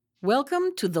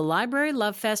Welcome to the Library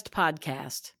Love Fest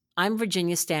podcast. I'm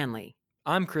Virginia Stanley.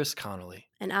 I'm Chris Connolly.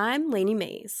 And I'm Lainey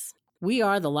Mays. We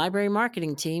are the library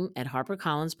marketing team at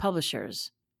HarperCollins Publishers.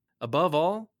 Above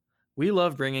all, we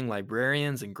love bringing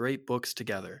librarians and great books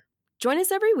together. Join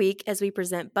us every week as we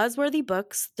present buzzworthy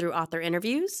books through author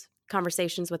interviews,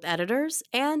 conversations with editors,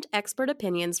 and expert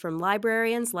opinions from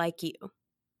librarians like you.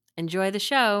 Enjoy the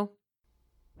show.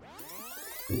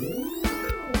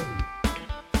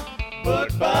 Book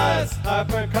Buzz,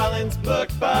 HarperCollins Book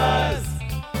Buzz.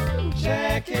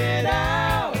 Check it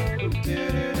out.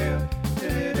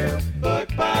 Do-do-do, Book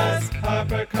Buzz,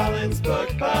 HarperCollins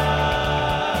Book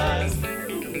Buzz.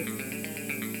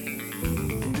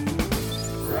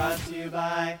 Brought to you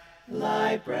by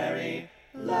Library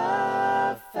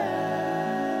Love Fest.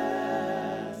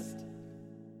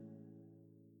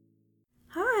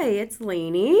 Hi, it's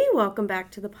Lainey. Welcome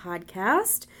back to the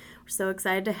podcast. We're so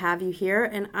excited to have you here,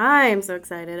 and I'm so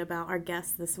excited about our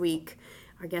guest this week.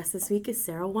 Our guest this week is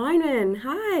Sarah Weinman.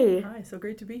 Hi. Hi, so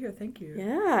great to be here. Thank you.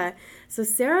 Yeah. So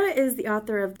Sarah is the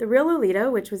author of The Real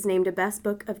Lolita, which was named a Best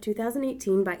Book of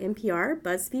 2018 by NPR,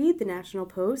 BuzzFeed, The National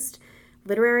Post,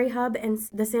 Literary Hub, and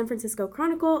the San Francisco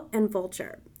Chronicle, and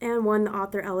Vulture, and won the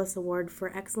Author Ellis Award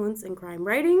for Excellence in Crime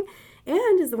Writing,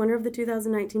 and is the winner of the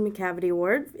 2019 McCavity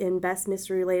Award in Best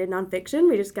Mystery-Related Nonfiction.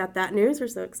 We just got that news. We're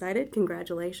so excited.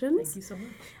 Congratulations. Thank you so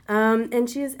much. And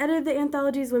she has edited the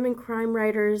anthologies Women Crime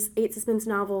Writers, 8 suspense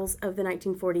novels of the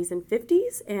 1940s and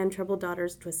 50s, and Troubled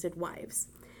Daughters, Twisted Wives.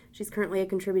 She's currently a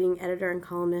contributing editor and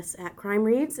columnist at Crime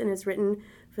Reads and has written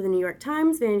for the New York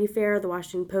Times, Vanity Fair, the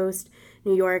Washington Post,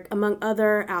 New York, among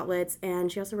other outlets,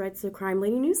 and she also writes the Crime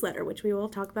Lady newsletter, which we will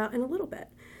talk about in a little bit.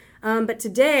 But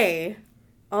today,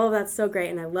 all of that's so great,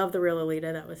 and I love The Real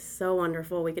Lolita. That was so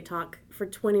wonderful. We could talk for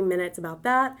 20 minutes about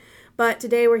that. But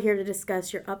today we're here to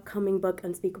discuss your upcoming book,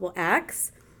 Unspeakable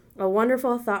Acts, a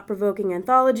wonderful, thought-provoking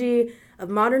anthology of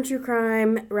modern true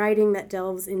crime writing that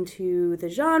delves into the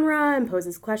genre and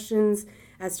poses questions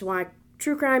as to why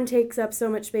true crime takes up so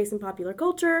much space in popular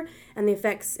culture and the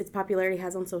effects its popularity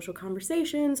has on social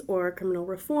conversations or criminal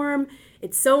reform.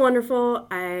 It's so wonderful.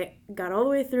 I got all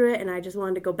the way through it, and I just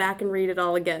wanted to go back and read it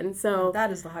all again. So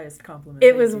that is the highest compliment.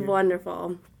 It was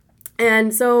wonderful.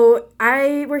 And so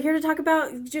we're here to talk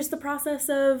about just the process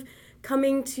of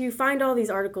coming to find all these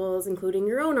articles, including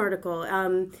your own article.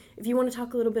 If you want to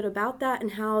talk a little bit about that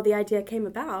and how the idea came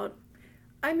about.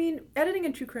 I mean, editing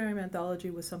a true crime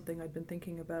anthology was something I'd been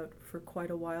thinking about for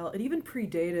quite a while. It even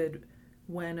predated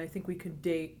when I think we could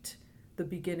date the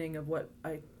beginning of what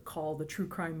I call the true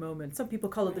crime moment. Some people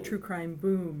call it the true crime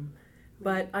boom.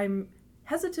 But I'm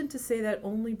hesitant to say that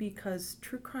only because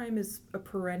true crime is a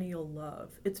perennial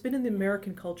love. It's been in the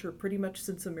American culture pretty much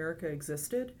since America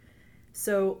existed.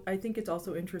 So I think it's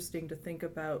also interesting to think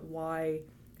about why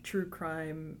true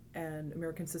crime and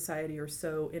American society are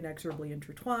so inexorably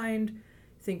intertwined,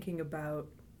 thinking about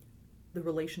the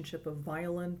relationship of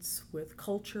violence with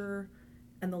culture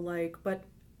and the like. But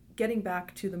getting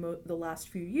back to the last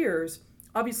few years,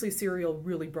 obviously serial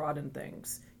really broadened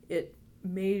things. It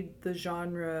made the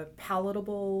genre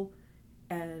palatable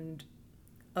and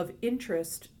of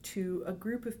interest to a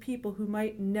group of people who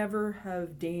might never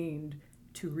have deigned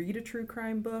to read a true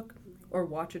crime book or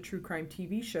watch a true crime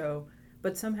TV show,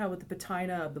 but somehow with the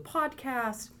patina of the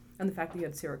podcast and the fact that you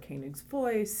had Sarah Koenig's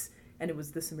voice, and it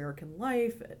was This American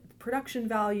Life, production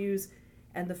values,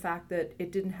 and the fact that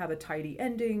it didn't have a tidy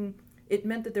ending, it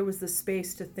meant that there was the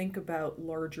space to think about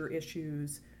larger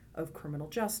issues of criminal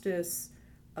justice,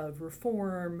 of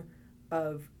reform,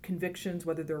 of convictions,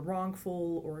 whether they're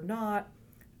wrongful or not,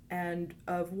 and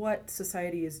of what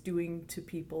society is doing to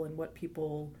people and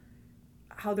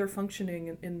how they're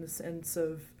functioning in the sense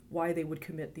of why they would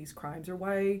commit these crimes or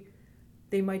why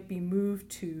they might be moved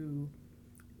to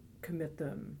commit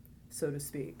them, so to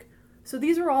speak. So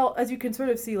these are all, as you can sort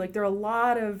of see, like there are a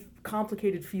lot of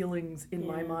complicated feelings in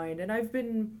my mind, and I've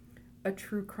been a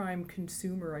true crime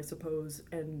consumer, I suppose,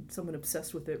 and someone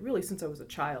obsessed with it really since I was a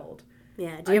child.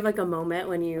 Yeah. Do you have like a moment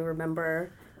when you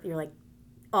remember you're like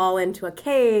all into a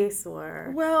case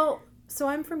or? Well, so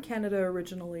I'm from Canada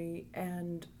originally,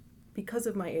 and because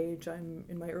of my age, I'm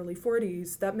in my early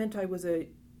 40s, that meant I was a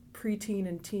preteen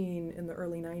and teen in the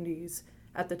early 90s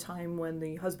at the time when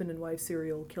the husband and wife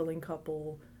serial killing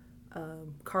couple,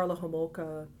 Carla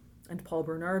Homolka and Paul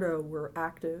Bernardo, were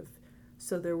active.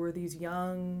 So there were these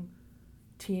young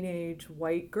teenage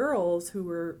white girls who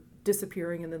were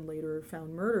disappearing and then later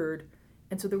found murdered.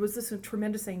 And so there was this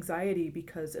tremendous anxiety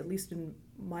because, at least in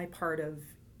my part of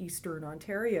Eastern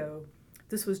Ontario,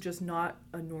 this was just not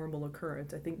a normal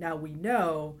occurrence. I think now we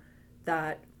know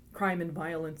that crime and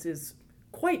violence is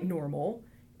quite normal,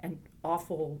 and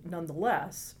awful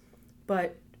nonetheless.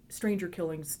 But stranger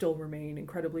killings still remain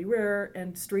incredibly rare,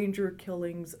 and stranger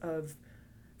killings of,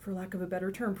 for lack of a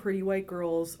better term, pretty white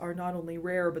girls are not only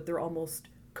rare, but they're almost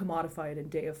commodified and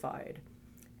deified.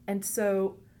 And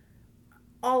so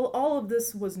all of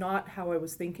this was not how I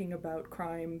was thinking about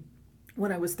crime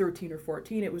when I was 13 or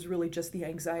 14. It was really just the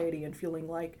anxiety and feeling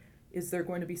like, is there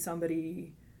going to be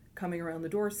somebody coming around the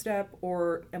doorstep,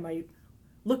 or am I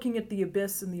looking at the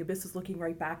abyss and the abyss is looking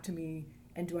right back to me,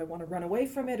 and do I want to run away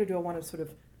from it, or do I want to sort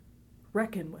of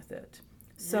reckon with it?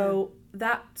 Yeah. So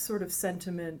that sort of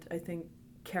sentiment, I think,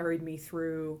 carried me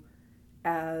through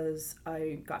as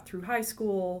I got through high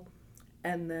school,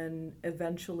 and then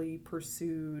eventually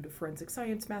pursued a forensic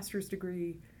science master's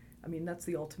degree. I mean, that's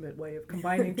the ultimate way of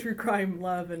combining true crime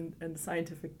love and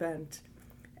scientific bent.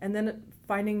 And then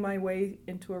finding my way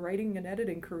into a writing and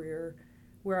editing career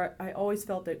where I always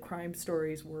felt that crime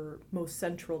stories were most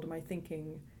central to my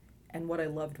thinking and what I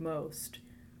loved most.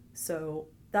 So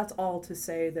that's all to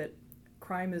say that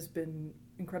crime has been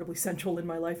incredibly central in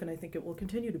my life, and I think it will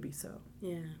continue to be so.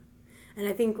 Yeah. And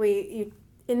I think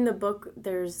in the book,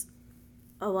 there's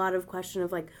a lot of question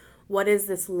of like, what is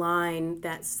this line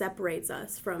that separates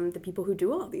us from the people who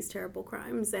do all these terrible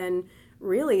crimes? And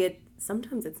really,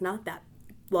 sometimes it's not that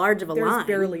large of a line. There's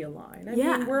barely a line. I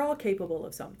mean, we're all capable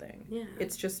of something. Yeah.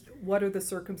 It's just, what are the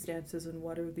circumstances and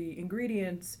what are the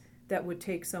ingredients that would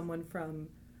take someone from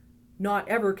not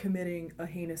ever committing a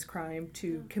heinous crime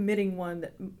to committing one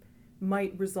that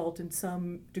might result in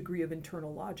some degree of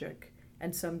internal logic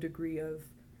and some degree of,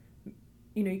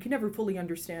 you can never fully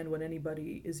understand what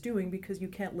anybody is doing because you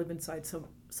can't live inside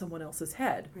someone else's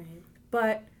head. Right.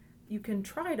 But you can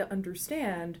try to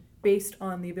understand based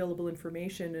on the available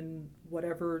information and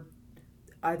whatever,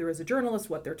 either as a journalist,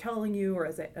 what they're telling you, or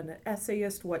as an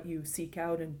essayist, what you seek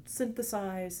out and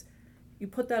synthesize. You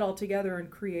put that all together and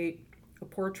create a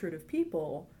portrait of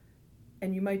people,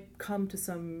 and you might come to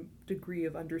some degree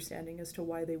of understanding as to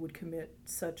why they would commit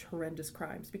such horrendous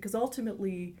crimes. Because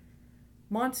ultimately,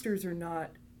 monsters are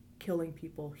not killing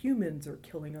people. Humans are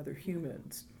killing other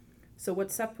humans. So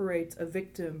what separates a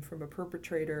victim from a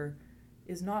perpetrator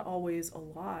is not always a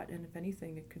lot, and if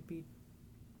anything, it could be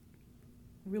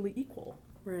really equal.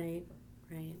 Right.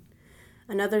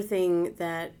 Another thing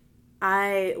that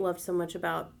I loved so much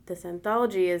about this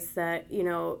anthology is that,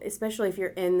 especially if you're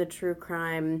in the true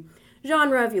crime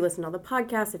genre, if you listen to all the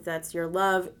podcasts, if that's your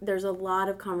love, there's a lot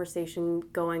of conversation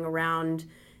going around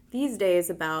these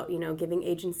days about, giving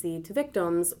agency to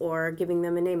victims or giving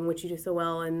them a name, which you do so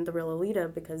well in The Real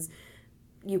Alita, because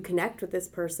you connect with this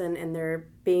person and they're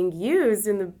being used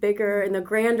in the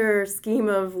grander scheme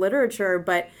of literature,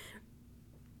 but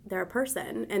they're a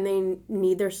person and they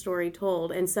need their story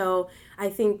told. And so I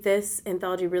think this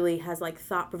anthology really has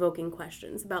thought-provoking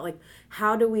questions about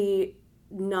how do we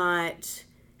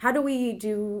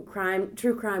do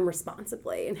true crime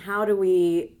responsibly, and how do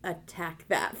we attack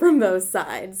that from both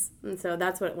sides? And so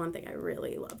that's one thing I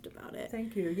really loved about it.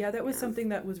 Thank you. Yeah, that was something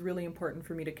that was really important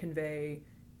for me to convey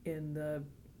in the,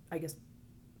 I guess,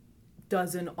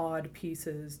 dozen odd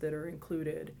pieces that are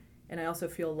included. And I also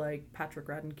feel like Patrick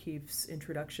Radden-Keefe's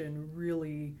introduction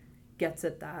really gets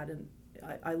at that. And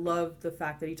I love the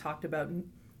fact that he talked about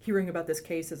hearing about this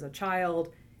case as a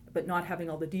child, but not having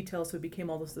all the details, so it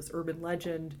became almost this urban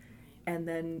legend. And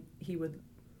then he would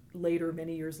later,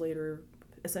 many years later,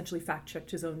 essentially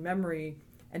fact-checked his own memory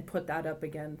and put that up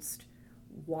against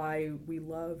why we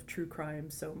love true crime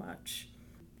so much.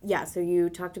 Yeah, so you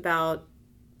talked about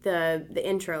the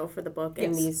intro for the book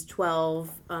and these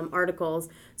 12 articles.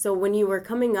 So when you were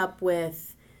coming up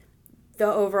with the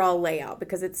overall layout,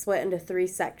 because it's split into 3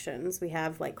 sections, we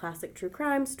have classic true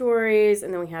crime stories,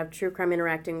 and then we have true crime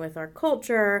interacting with our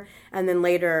culture, and then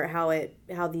later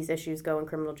how these issues go in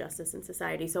criminal justice and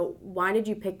society. So why did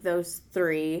you pick those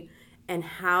 3? And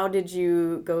how did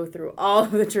you go through all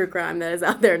of the true crime that is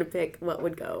out there to pick what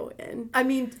would go in? I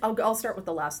mean, I'll start with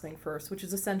the last thing first, which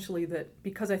is essentially that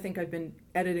because I think I've been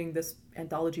editing this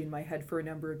anthology in my head for a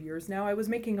number of years now, I was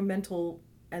making a mental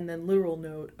and then literal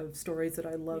note of stories that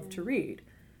I love to read.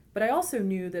 But I also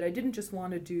knew that I didn't just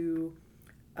want to do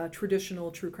a traditional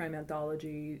true crime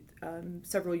anthology.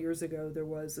 Several years ago, there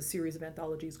was a series of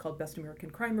anthologies called Best American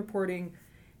Crime Reporting.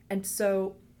 And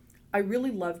so I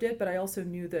really loved it, but I also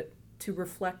knew that to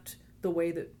reflect the way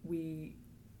that we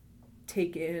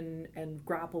take in and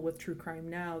grapple with true crime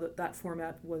now, that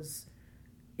format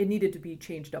it needed to be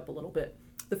changed up a little bit.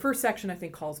 The first section, I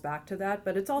think, calls back to that,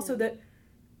 but it's also that,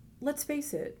 let's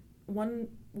face it, one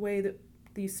way that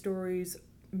these stories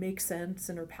make sense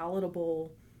and are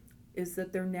palatable is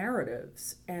that they're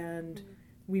narratives, and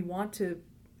we want to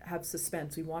have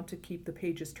suspense. We want to keep the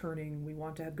pages turning. We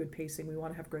want to have good pacing. We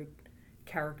want to have great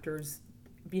characters.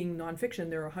 Being nonfiction,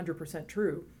 they're 100%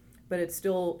 true, but it's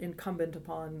still incumbent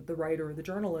upon the writer or the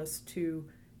journalist to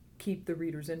keep the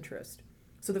reader's interest.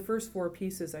 So the first 4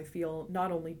 pieces, I feel,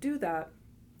 not only do that,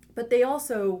 but they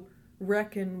also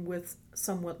reckon with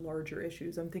somewhat larger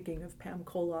issues. I'm thinking of Pam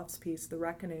Koloff's piece, The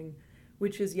Reckoning,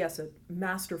 which is, yes, a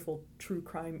masterful true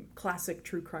crime, classic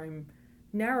true crime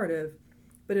narrative,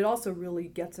 but it also really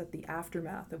gets at the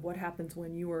aftermath of what happens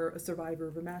when you are a survivor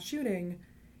of a mass shooting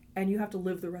and you have to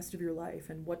live the rest of your life.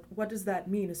 And what does that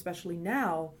mean, especially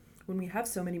now when we have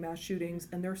so many mass shootings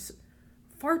and there's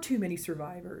far too many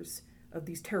survivors of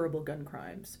these terrible gun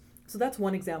crimes. So that's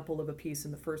one example of a piece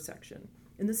in the first section.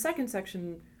 In the second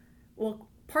section, well,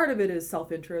 part of it is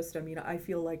self-interest. I mean, I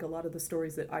feel like a lot of the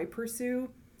stories that I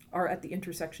pursue are at the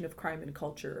intersection of crime and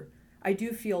culture. I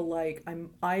do feel like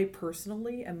I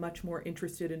personally am much more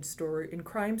interested in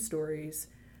crime stories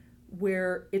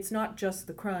where it's not just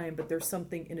the crime, but there's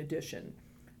something in addition.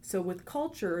 So with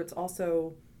culture, it's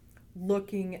also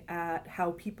looking at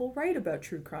how people write about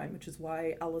true crime, which is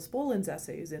why Alice Boland's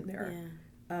essay is in there.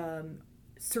 Yeah.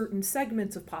 Certain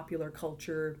segments of popular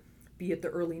culture, be it the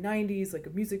early 90s, like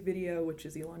a music video, which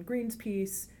is Elon Green's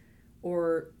piece,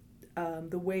 or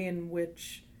the way in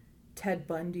which Ted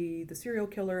Bundy, the serial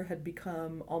killer, had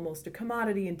become almost a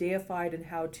commodity and deified, and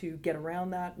how to get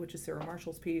around that, which is Sarah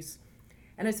Marshall's piece.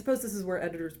 And I suppose this is where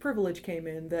editor's privilege came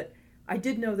in, that I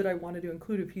did know that I wanted to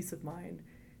include a piece of mine,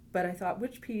 but I thought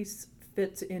which piece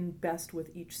fits in best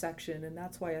with each section, and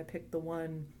that's why I picked the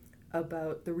one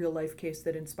about the real life case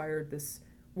that inspired this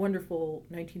wonderful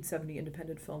 1970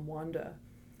 independent film Wanda,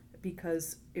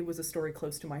 because it was a story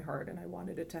close to my heart and I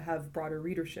wanted it to have broader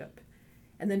readership.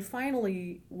 And then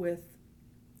finally, with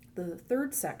the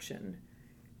third section,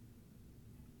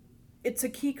 it's a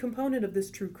key component of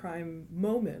this true crime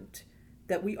moment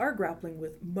that we are grappling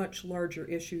with much larger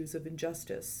issues of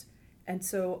injustice. And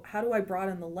so how do I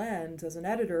broaden the lens as an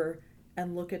editor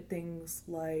and look at things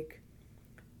like,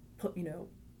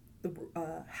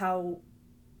 how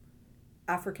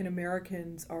African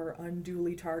Americans are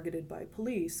unduly targeted by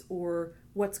police, or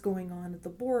what's going on at the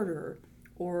border,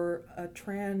 or a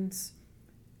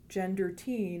transgender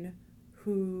teen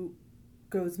who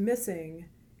goes missing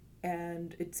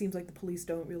and it seems like the police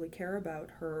don't really care about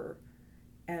her,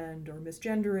 or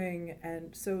misgendering.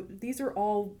 And so these are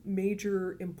all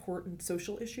major important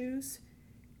social issues,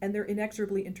 and they're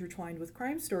inexorably intertwined with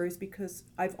crime stories, because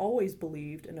I've always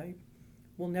believed, and I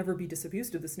will never be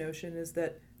disabused of this notion, is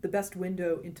that the best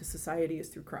window into society is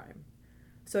through crime.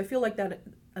 So I feel like that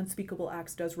Unspeakable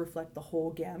Acts does reflect the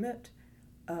whole gamut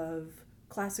of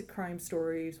classic crime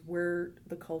stories where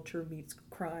the culture meets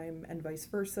crime and vice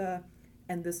versa,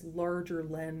 and this larger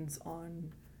lens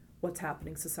on what's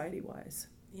happening society-wise.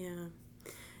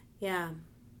 Yeah,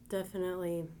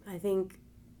 definitely. I think,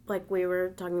 like we were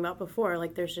talking about before,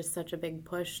 like there's just such a big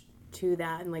push to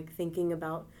that, and like thinking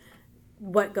about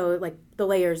what like the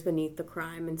layers beneath the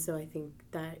crime. And so I think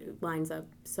that lines up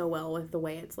so well with the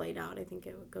way it's laid out. I think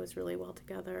it goes really well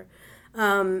together.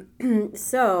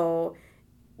 So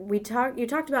you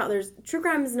talked about there's true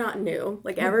crime is not new.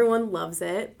 Like everyone loves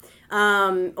it.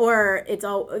 Or it's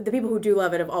all, the people who do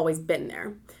love it have always been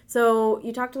there. So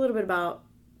you talked a little bit about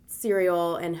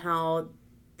Serial and how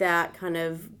that kind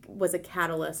of was a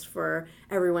catalyst for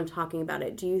everyone talking about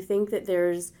it. Do you think that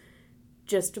there's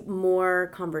just more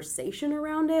conversation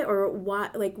around it, or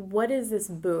what is this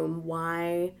boom?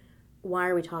 Why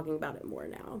are we talking about it more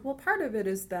now? Well, part of it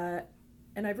is that,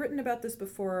 and I've written about this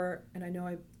before, and I know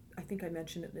I think I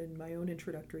mentioned it in my own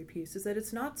introductory piece, is that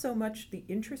it's not so much the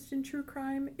interest in true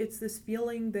crime, it's this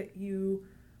feeling that you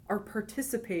are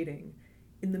participating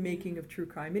in the making of true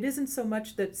crime. It isn't so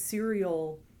much that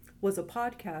Serial was a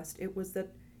podcast, it was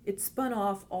that it spun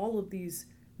off all of these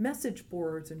message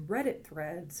boards and Reddit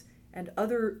threads and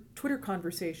other Twitter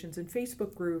conversations and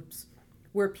Facebook groups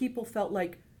where people felt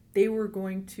like they were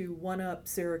going to one-up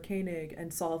Sarah Koenig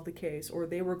and solve the case, or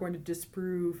they were going to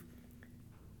disprove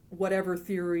whatever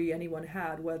theory anyone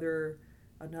had, whether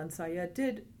Adnan Syed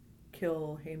did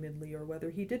kill Hae Min Lee or whether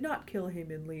he did not kill Hae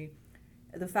Min Lee.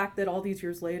 The fact that all these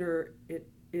years later it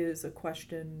is a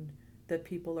question that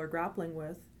people are grappling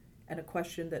with, and a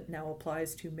question that now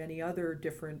applies to many other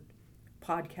different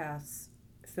podcasts,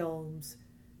 films,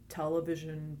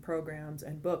 television programs,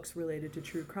 and books related to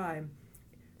true crime.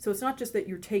 So it's not just that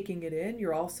you're taking it in,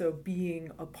 you're also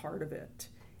being a part of it.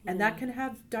 And that can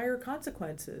have dire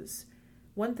consequences.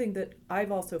 One thing that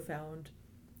I've also found,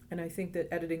 and I think that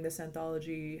editing this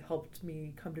anthology helped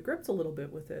me come to grips a little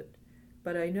bit with it,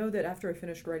 but I know that after I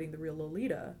finished writing The Real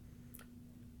Lolita,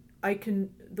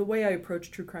 the way I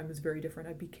approach true crime was very different.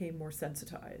 I became more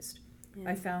sensitized. Yeah.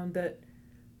 I found that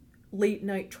late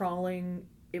night trawling,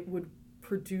 it would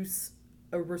produce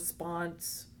a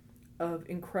response of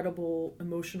incredible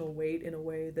emotional weight in a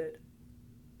way that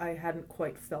I hadn't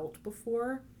quite felt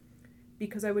before,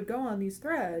 because I would go on these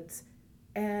threads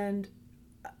and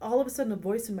all of a sudden a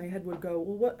voice in my head would go,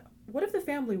 well, what if the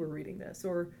family were reading this?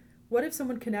 Or what if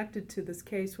someone connected to this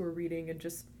case were reading and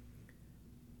just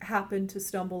happened to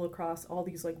stumble across all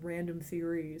these like random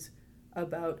theories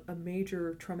about a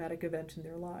major traumatic event in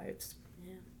their lives?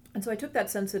 Yeah. And so I took that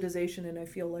sensitization, and I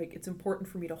feel like it's important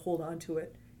for me to hold on to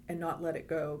it and not let it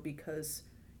go, because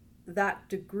that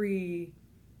degree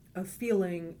of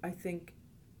feeling, I think,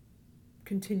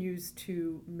 continues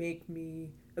to make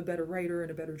me a better writer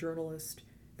and a better journalist.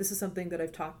 This is something that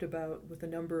I've talked about with a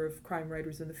number of crime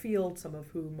writers in the field, some of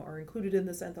whom are included in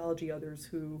this anthology, others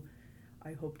who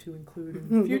I hope to include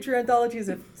in future anthologies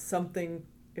if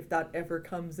that ever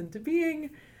comes into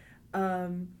being.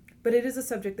 But it is a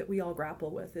subject that we all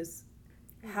grapple with, is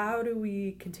how do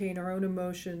we contain our own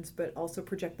emotions but also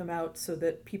project them out so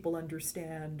that people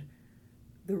understand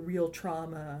the real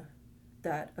trauma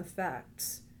that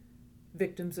affects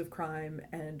victims of crime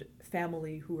and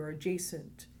family who are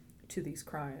adjacent to these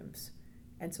crimes.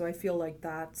 And so I feel like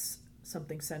that's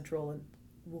something central and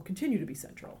will continue to be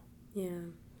central. Yeah.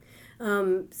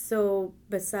 So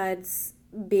besides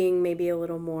being maybe a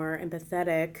little more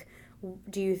empathetic,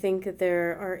 do you think that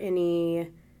there are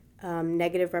any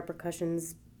negative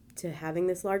repercussions to having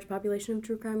this large population of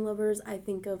true crime lovers? I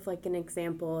think of like an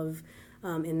example of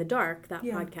In the Dark, that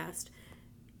podcast.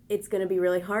 It's going to be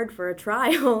really hard for a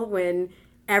trial when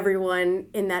everyone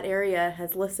in that area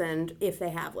has listened, if they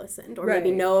have listened, or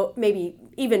maybe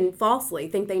even falsely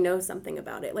think they know something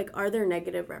about it. Like, are there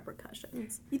negative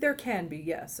repercussions? There can be,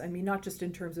 yes. I mean, not just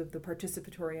in terms of the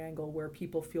participatory angle where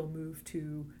people feel moved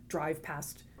to drive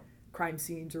past crime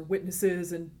scenes or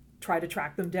witnesses and try to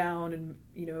track them down and,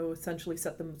 essentially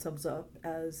set themselves up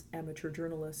as amateur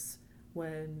journalists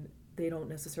when they don't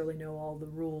necessarily know all the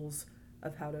rules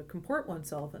of how to comport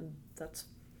oneself, and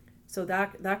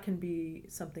that can be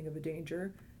something of a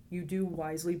danger. You do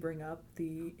wisely bring up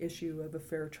the issue of a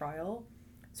fair trial.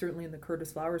 Certainly in the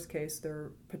Curtis Flowers case,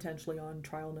 they're potentially on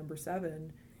trial number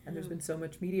 7, and there's been so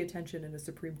much media attention and a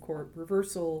Supreme Court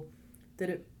reversal that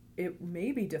it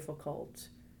may be difficult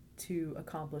to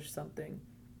accomplish something.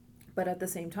 But at the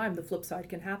same time, the flip side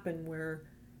can happen where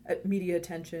media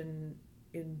attention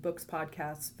in books,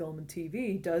 podcasts, film, and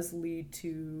TV does lead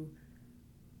to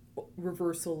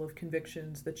reversal of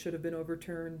convictions that should have been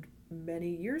overturned many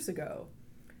years ago.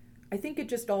 I think it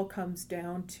just all comes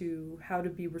down to how to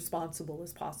be responsible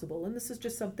as possible. And this is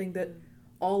just something that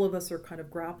all of us are kind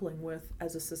of grappling with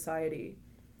as a society.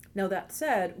 Now, that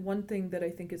said, one thing that I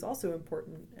think is also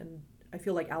important, and I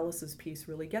feel like Alice's piece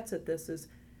really gets at this, is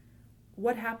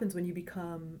what happens when you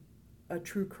become a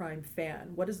true crime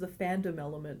fan? What does the fandom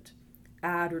element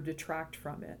add or detract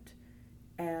from it?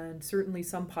 And certainly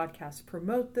some podcasts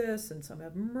promote this, and some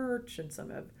have merch, and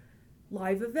some have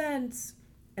live events,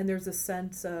 and there's a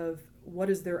sense of what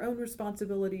is their own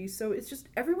responsibility. So it's just,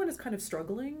 everyone is kind of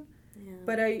struggling,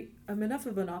 but I'm enough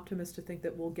of an optimist to think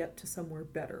that we'll get to somewhere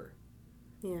better.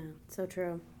 Yeah, so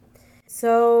true.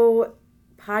 So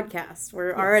podcasts,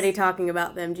 we're already talking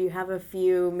about them. Do you have a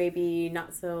few maybe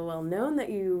not so well known that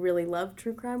you really love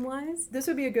true crime wise? This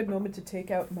would be a good moment to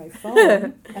take out my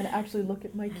phone and actually look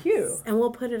at my queue. And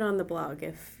we'll put it on the blog.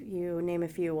 If you name a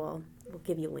few, we'll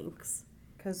give you links.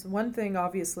 Because one thing,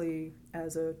 obviously,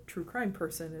 as a true crime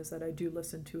person, is that I do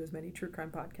listen to as many true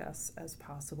crime podcasts as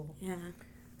possible. Yeah.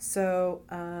 So,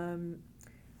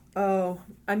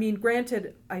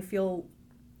 granted, I feel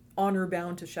honor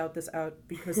bound to shout this out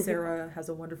because Sarah has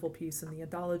a wonderful piece in the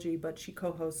anthology, but she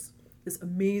co-hosts this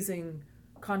amazing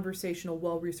conversational,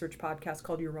 well-researched podcast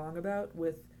called You're Wrong About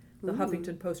with the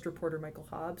Huffington Post reporter Michael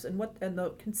Hobbs. And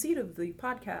the conceit of the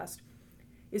podcast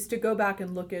is to go back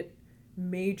and look at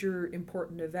major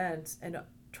important events and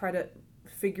try to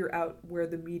figure out where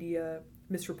the media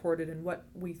misreported and what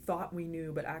we thought we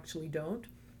knew but actually don't.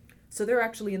 So they're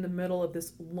actually in the middle of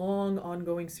this long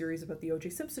ongoing series about the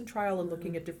O.J. Simpson trial and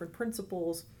looking at different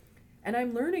principles. And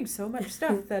I'm learning so much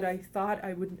stuff that I thought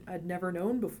I'd never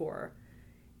known before.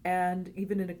 And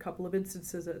even in a couple of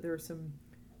instances, there are some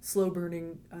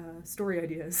slow-burning story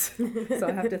ideas. So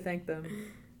I have to thank them.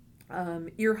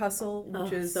 Ear Hustle,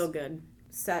 which is so good,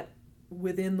 set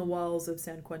within the walls of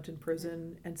San Quentin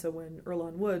prison. And so when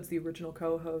Earlonne Woods, the original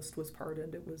co-host, was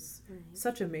pardoned, it was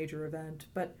such a major event.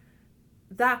 But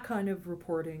that kind of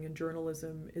reporting and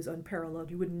journalism is unparalleled.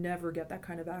 You would never get that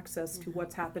kind of access to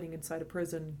what's happening inside a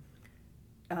prison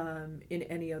in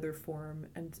any other form.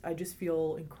 And I just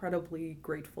feel incredibly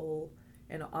grateful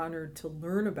and honored to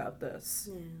learn about this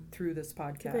through this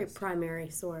podcast. It's a great primary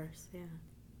source, yeah.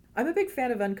 I'm a big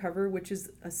fan of Uncover, which is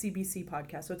a CBC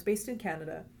podcast. So it's based in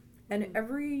Canada. And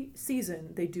every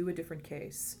season they do a different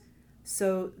case.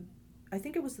 So I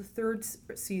think it was the third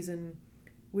season,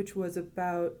 which was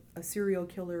about a serial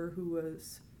killer who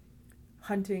was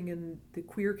hunting in the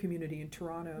queer community in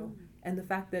Toronto. And the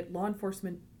fact that law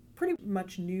enforcement pretty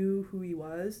much knew who he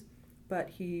was, but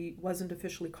he wasn't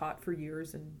officially caught for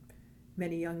years, and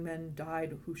many young men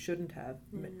died who shouldn't have.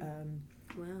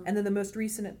 Wow. And then the most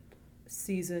recent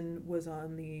season was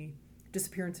on the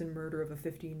disappearance and murder of a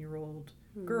 15-year-old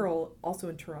girl, also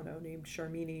in Toronto, named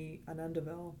Sharmini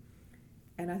Anandavel.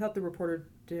 And I thought the reporter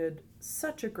did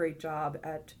such a great job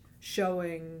at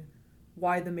showing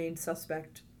why the main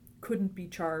suspect couldn't be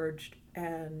charged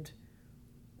and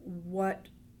what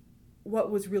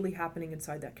was really happening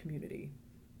inside that community.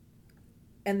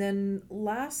 And then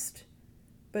last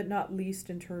but not least,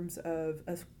 in terms of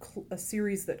a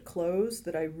series that closed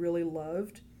that I really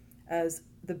loved as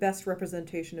the best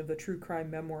representation of a true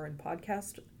crime memoir and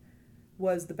podcast,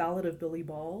 was The Ballad of Billy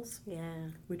Balls,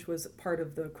 which was part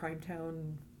of the Crime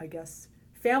Town, I guess,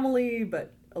 family,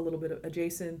 but a little bit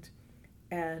adjacent.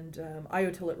 And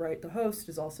Io Tillett-Wright, the host,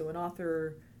 is also an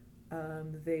author.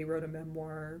 They wrote a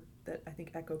memoir that I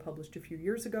think Echo published a few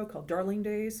years ago called Darling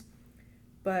Days.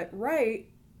 But Wright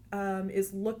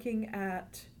is looking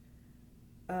at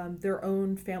their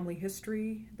own family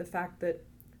history, the fact that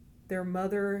their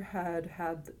mother had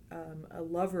a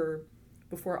lover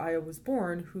before Io was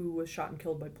born who was shot and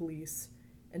killed by police.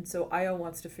 And so Io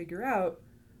wants to figure out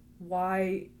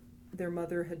why their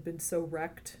mother had been so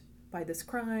wrecked by this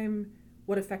crime,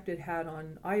 what effect it had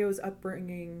on Io's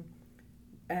upbringing,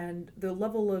 and the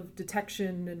level of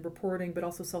detection and reporting, but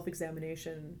also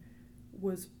self-examination,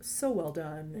 was so well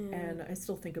done. And I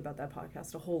still think about that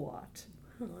podcast a whole lot.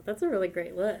 Oh, that's a really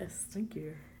great list. Thank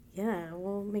you. Yeah,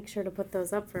 we'll make sure to put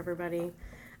those up for everybody.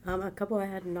 A couple I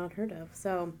had not heard of.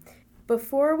 So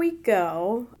before we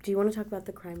go, do you want to talk about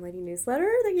the Crime Lady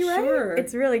newsletter that you write? Sure.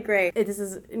 It's really great. This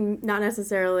is not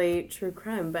necessarily true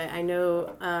crime, but I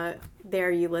know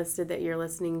there you listed that you're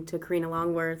listening to Karina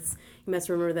Longworth's You Must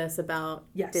Remember This about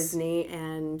Disney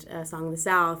and Song of the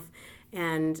South.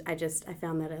 And I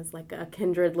found that as like a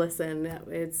kindred listen.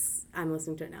 I'm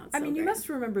listening to it now. It's so You great. Must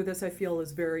Remember This, I feel,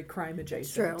 is very crime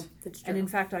adjacent. It's true. And in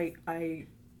fact, I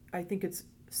think it's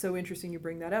so interesting you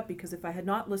bring that up, because if I had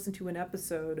not listened to an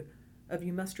episode of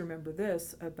You Must Remember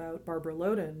This about Barbara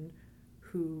Loden,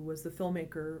 who was the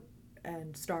filmmaker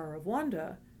and star of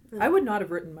Wanda, I would not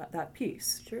have written that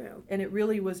piece. True. And it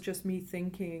really was just me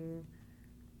thinking,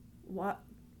 why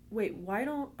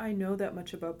don't I know that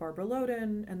much about Barbara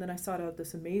Loden? And then I sought out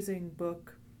this amazing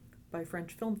book by a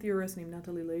French film theorist named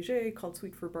Nathalie Léger called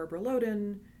Sweet for Barbara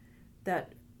Loden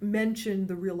that mentioned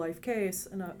the real life case.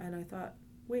 And I thought,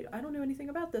 wait, I don't know anything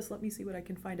about this. Let me see what I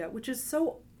can find out, which is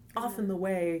so often the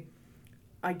way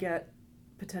I get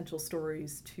potential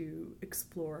stories to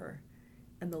explore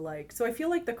and the like. So I feel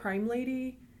like the Crime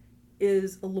Lady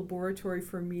is a laboratory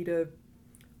for me to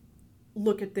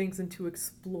look at things and to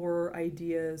explore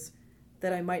ideas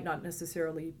that I might not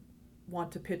necessarily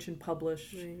want to pitch and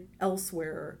publish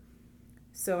elsewhere.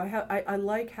 So I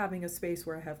like having a space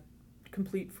where I have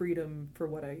complete freedom for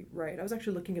what I write. I was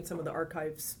actually looking at some of the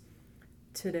archives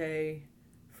today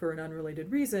for an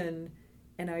unrelated reason,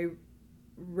 and I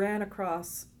ran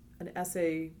across an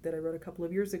essay that I wrote a couple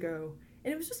of years ago,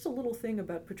 and it was just a little thing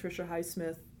about Patricia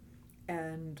Highsmith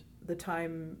and the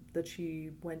time that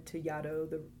she went to Yaddo,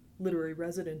 the literary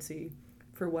residency,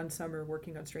 for one summer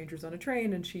working on Strangers on a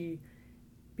Train, and she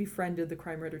befriended the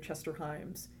crime writer Chester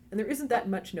Himes. And there isn't that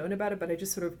much known about it, but I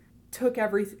just sort of took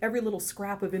every little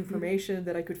scrap of information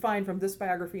that I could find from this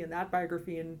biography and that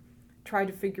biography and tried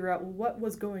to figure out what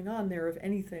was going on there, if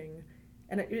anything.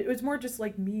 And it was more just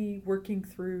like me working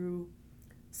through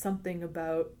something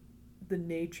about the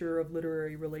nature of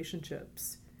literary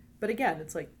relationships. But again,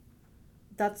 it's like,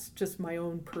 that's just my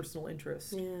own personal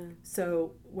interest. Yeah.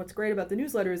 So what's great about the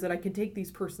newsletter is that I can take these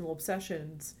personal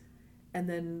obsessions and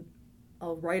then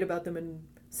I'll write about them and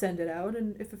send it out.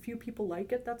 And if a few people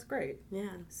like it, that's great. Yeah.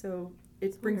 So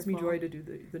it brings me joy to do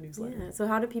the newsletter. Yeah. So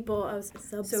how do people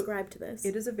subscribe to this?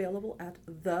 It is available at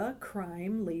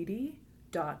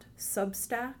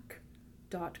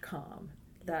thecrimelady.substack.com.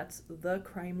 That's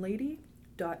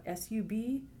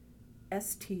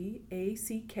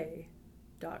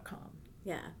thecrimelady.substack.com.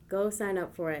 Yeah, go sign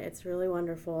up for it. It's really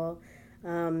wonderful.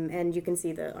 And you can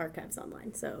see the archives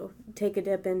online. So take a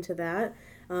dip into that.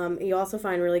 You also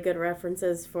find really good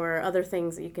references for other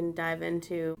things that you can dive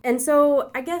into. And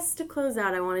so I guess to close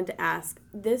out, I wanted to ask,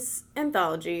 this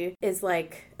anthology is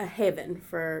like a haven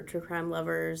for true crime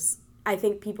lovers. I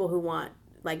think people who want,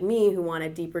 like me, who want a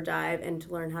deeper dive and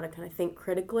to learn how to kind of think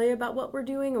critically about what we're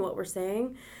doing and what we're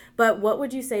saying. But what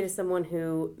would you say to someone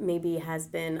who maybe has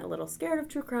been a little scared of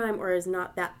true crime or is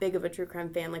not that big of a true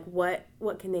crime fan? Like, what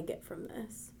can they get from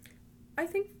this? I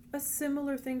think a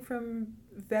similar thing from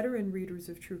veteran readers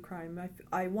of true crime.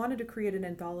 I wanted to create an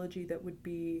anthology that would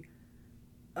be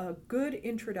a good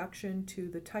introduction to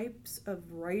the types of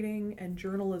writing and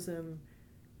journalism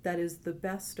that is the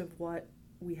best of what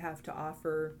we have to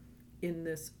offer in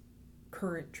this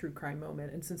current true crime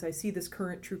moment. And since I see this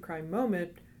current true crime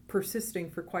moment persisting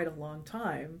for quite a long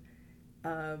time,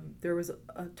 there was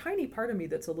a tiny part of me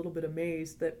that's a little bit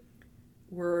amazed that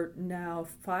we're now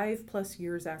 5+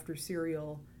 years after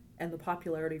Serial, and the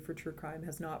popularity for true crime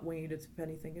has not waned. If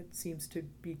anything, it seems to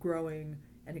be growing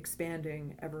and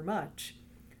expanding ever much.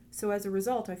 So as a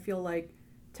result, I feel like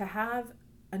to have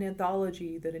an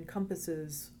anthology that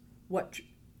encompasses what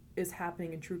is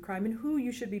happening in true crime and who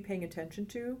you should be paying attention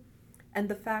to, and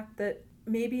the fact that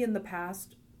maybe in the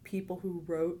past people who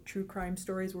wrote true crime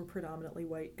stories were predominantly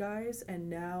white guys, and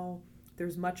now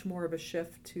there's much more of a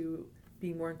shift to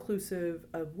being more inclusive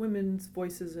of women's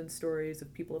voices and stories,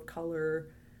 of people of color,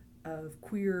 of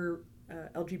queer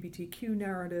LGBTQ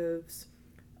narratives,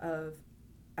 of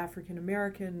African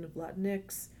American, of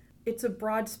Latinx. It's a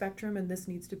broad spectrum, and this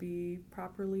needs to be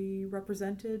properly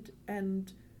represented.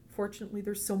 And fortunately,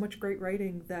 there's so much great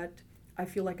writing that I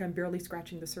feel like I'm barely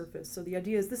scratching the surface. So the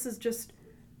idea is this is just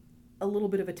a little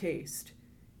bit of a taste,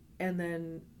 and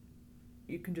then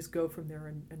you can just go from there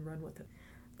and run with it.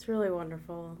 It's really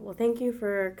wonderful. Well, thank you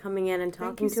for coming in and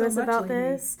talking to us much, about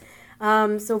Lainey. this.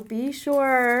 So be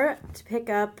sure to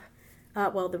pick up,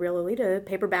 The Real Lolita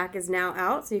paperback is now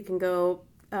out, so you can go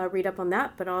read up on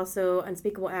that. But also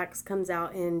Unspeakable Acts comes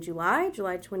out in July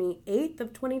 28th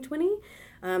of 2020.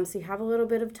 So you have a little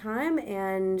bit of time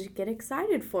and get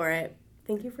excited for it.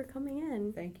 Thank you for coming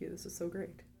in. Thank you. This is so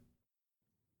great.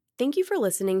 Thank you for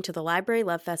listening to the Library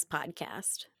Love Fest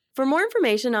podcast. For more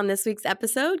information on this week's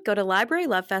episode, go to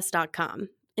librarylovefest.com.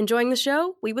 Enjoying the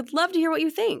show? We would love to hear what you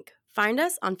think. Find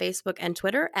us on Facebook and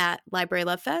Twitter at Library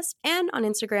Love Fest and on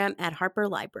Instagram at Harper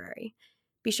Library.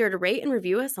 Be sure to rate and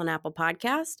review us on Apple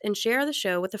Podcasts and share the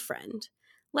show with a friend.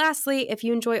 Lastly, if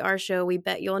you enjoy our show, we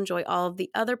bet you'll enjoy all of the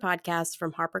other podcasts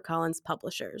from HarperCollins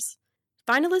publishers.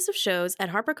 Find a list of shows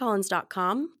at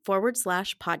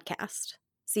harpercollins.com/podcast.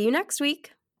 See you next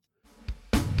week.